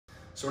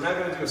So we're now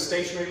going to do a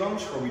stationary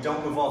lunge where we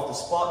don't move off the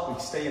spot, we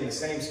stay in the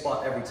same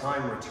spot every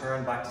time,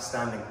 return back to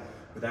standing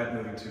without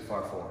moving too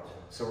far forward.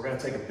 So we're going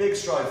to take a big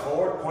stride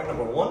forward, point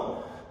number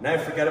one. Now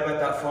forget about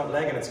that front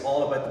leg and it's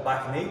all about the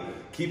back knee.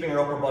 Keeping your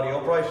upper body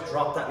upright,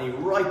 drop that knee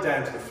right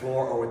down to the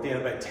floor or within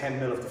about 10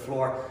 mil of the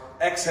floor.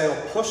 Exhale,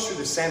 push through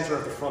the center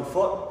of the front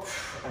foot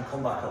and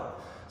come back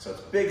up. So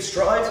it's big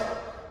stride,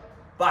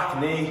 back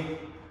knee,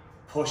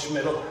 push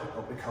middle,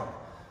 up we come.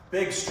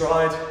 Big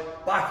stride,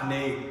 back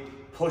knee,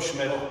 push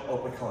middle,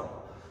 up we come.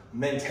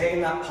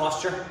 Maintain that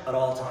posture at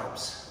all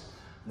times.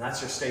 And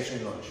that's your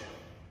stationary lunge.